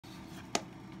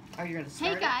Oh, you're gonna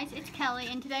start Hey guys, it's Kelly,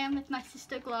 and today I'm with my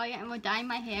sister Gloria, and we're dyeing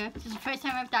my hair. This is the first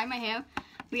time I've dyed my hair.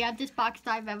 We have this box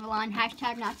dye Revlon,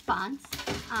 #NotSpons.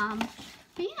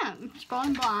 But yeah, it's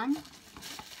going blonde,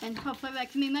 and hopefully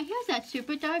that can mean my hair's not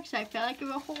super dark, so I feel like it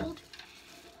will hold.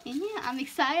 And yeah, I'm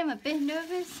excited. I'm a bit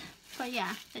nervous, but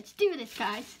yeah, let's do this,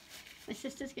 guys. My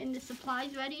sister's getting the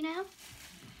supplies ready now.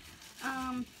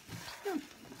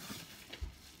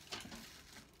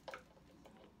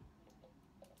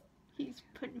 He's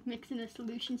mixing the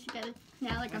solutions together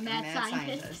now like a mad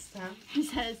scientist. Huh? He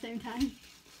said at the same time.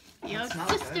 Your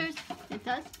sisters. Good. It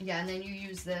does? Yeah, and then you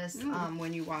use this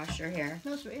when you wash your hair. It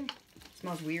smells weird. It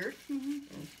smells weird?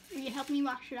 Will you help me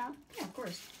wash it out? Yeah, of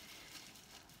course.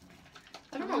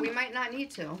 I don't know, we might not need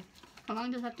to. How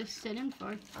long does it have to sit in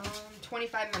for?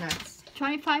 25 minutes.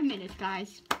 25 minutes,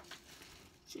 guys.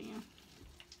 So yeah.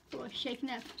 Oh, shaking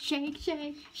that. Shake,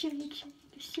 shake, shake, shake,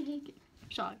 shake.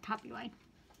 Sorry, copyright.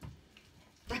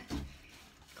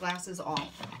 Glasses off.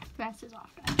 Glasses off,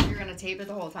 guys. You're gonna tape it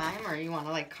the whole time, or you want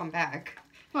to like come back?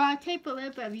 Well, I'll tape a little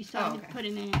bit if you start to put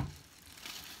it in.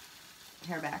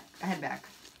 Hair back. Head back.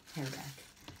 Hair back.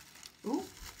 Ooh.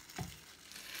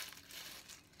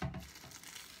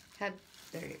 Head.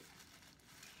 There you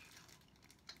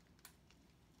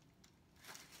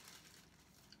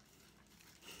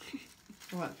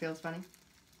go. What, feels funny?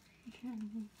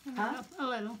 Huh? A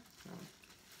little.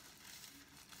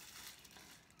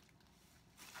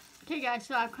 Okay guys,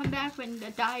 so I'll come back when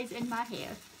the dye is in my hair.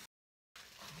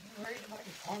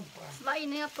 Let's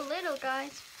lighten it up a little,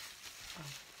 guys.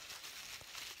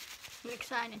 I'm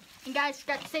excited. And guys,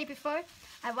 forgot to say before,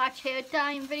 I watched hair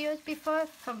dyeing videos before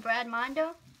from Brad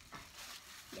Mondo.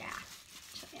 Yeah.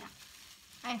 So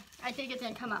yeah. I think it's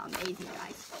gonna come out amazing,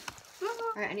 guys.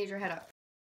 Alright, I need your head up.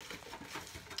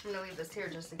 I'm gonna leave this here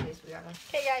just in case we gotta.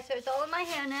 Okay guys, so it's all in my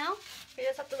hair now. We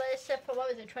just have to let it sit for, what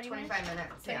was it, 25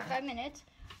 minutes? 25 minutes.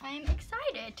 I am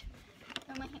excited.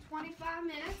 25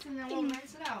 minutes and then we'll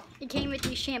rinse it out. It came with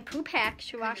these shampoo packs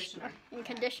to wash, and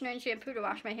conditioner and shampoo to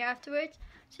wash my hair afterwards.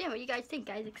 So yeah, what do you guys think,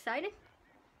 guys? Excited?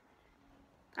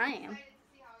 I am. Excited to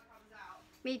see how it comes out.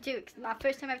 Me too. It's my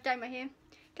first time I've dyed my hair.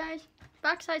 Guys,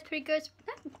 box size pretty good. It's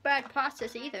not a bad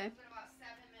process either. It's been about 7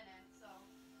 minutes, so.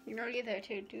 You know, either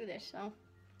to do this, so.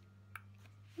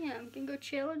 Yeah, I'm gonna go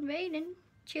chill and wait,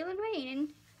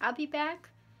 and I'll be back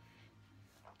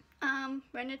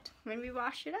when we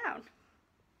wash it out.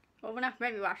 Well, not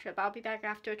when we wash it up, I'll be back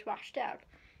after it's washed out,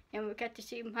 and we'll get to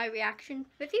see my reaction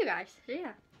with you guys. So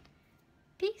yeah,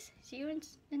 peace. See you in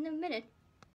a minute.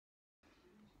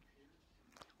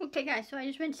 Okay guys, so I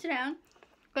just rinsed it down.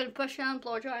 I'm gonna push it on,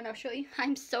 blow dry, and I'll show you.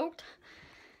 I'm soaked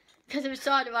because it was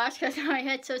so hard to wash because my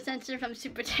head's so sensitive. I'm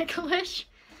super ticklish.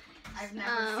 I've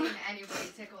never seen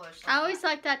anybody ticklish. I always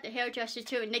liked that the hairdresser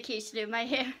too, and Nikki used to do my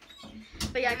hair.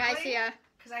 But yeah, guys, yeah.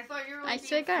 Because I thought you were like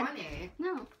being funny.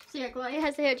 No. So yeah, Gloria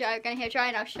has the hair dryer. I'm gonna hair dry,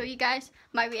 and I'll show you guys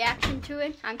my reaction to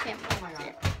it on camera. Oh my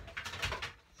god.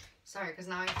 Sorry, because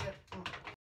now I feel. Oh.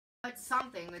 It's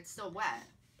something that's still wet.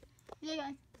 Yeah,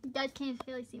 guys. You guys can't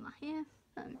really see my hair.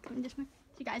 Come this way,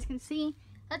 so you guys can see.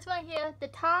 That's my hair. The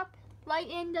top light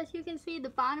end, as you can see. The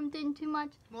bottom didn't too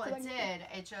much. Well, so it did.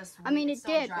 It just. I mean, it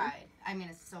did. Dried. I mean,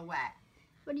 it's still wet.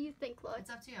 What do you think, Gloria?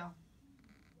 It's up to you.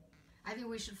 I think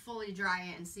we should fully dry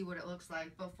it and see what it looks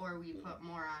like before we put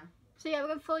more on. So yeah, we're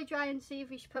gonna fully dry and see if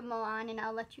we should put more on, and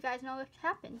I'll let you guys know what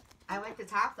happened. I like the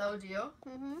top though, do you?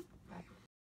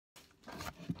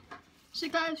 So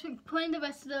guys, we're putting the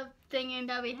rest of the thing in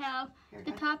that we have.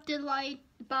 The top did light,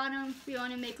 the bottom we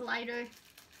want to make lighter,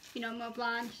 you know, more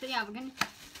blonde. So yeah, we're gonna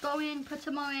go in, put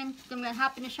some more in, then we're gonna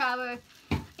hop in the shower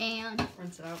and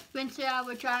rinse it out. Rinse it out,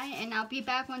 we're dry, and I'll be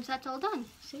back once that's all done.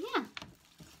 So yeah,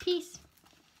 peace.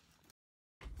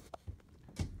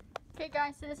 Okay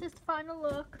guys, so this is the final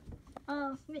look.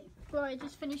 Gloria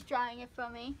just finished drying it for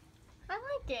me. I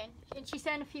like it. And she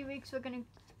said in a few weeks we're gonna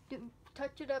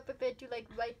touch it up a bit, do like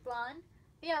light blonde.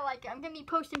 Yeah, I like it. I'm gonna be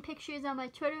posting pictures on my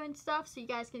Twitter and stuff so you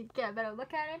guys can get a better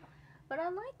look at it. But I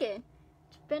like it.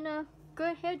 It's been a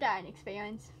good hair dyeing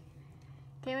experience.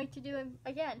 Can't wait to do it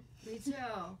again. Me too.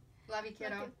 Love you,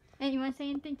 kiddo. Okay. And you want to say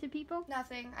anything to people?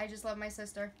 Nothing. I just love my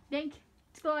sister. Thanks,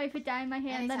 Gloria, for dyeing my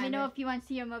hair. And let me know if you want to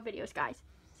see more videos, guys.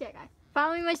 See ya, guys.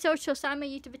 Follow me on my social, sign my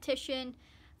YouTube petition,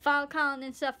 follow Colin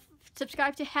and stuff.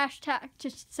 Subscribe to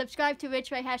subscribe to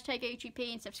Rich by #HEP,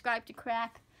 and subscribe to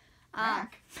Crack.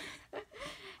 Crack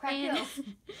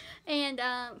and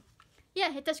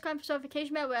yeah, hit the subscribe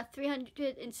notification bell. We're at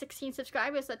 316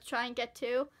 subscribers. Let's try and get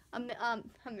to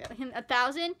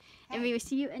 1,000. And we will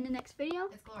see you in the next video.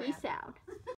 Peace out.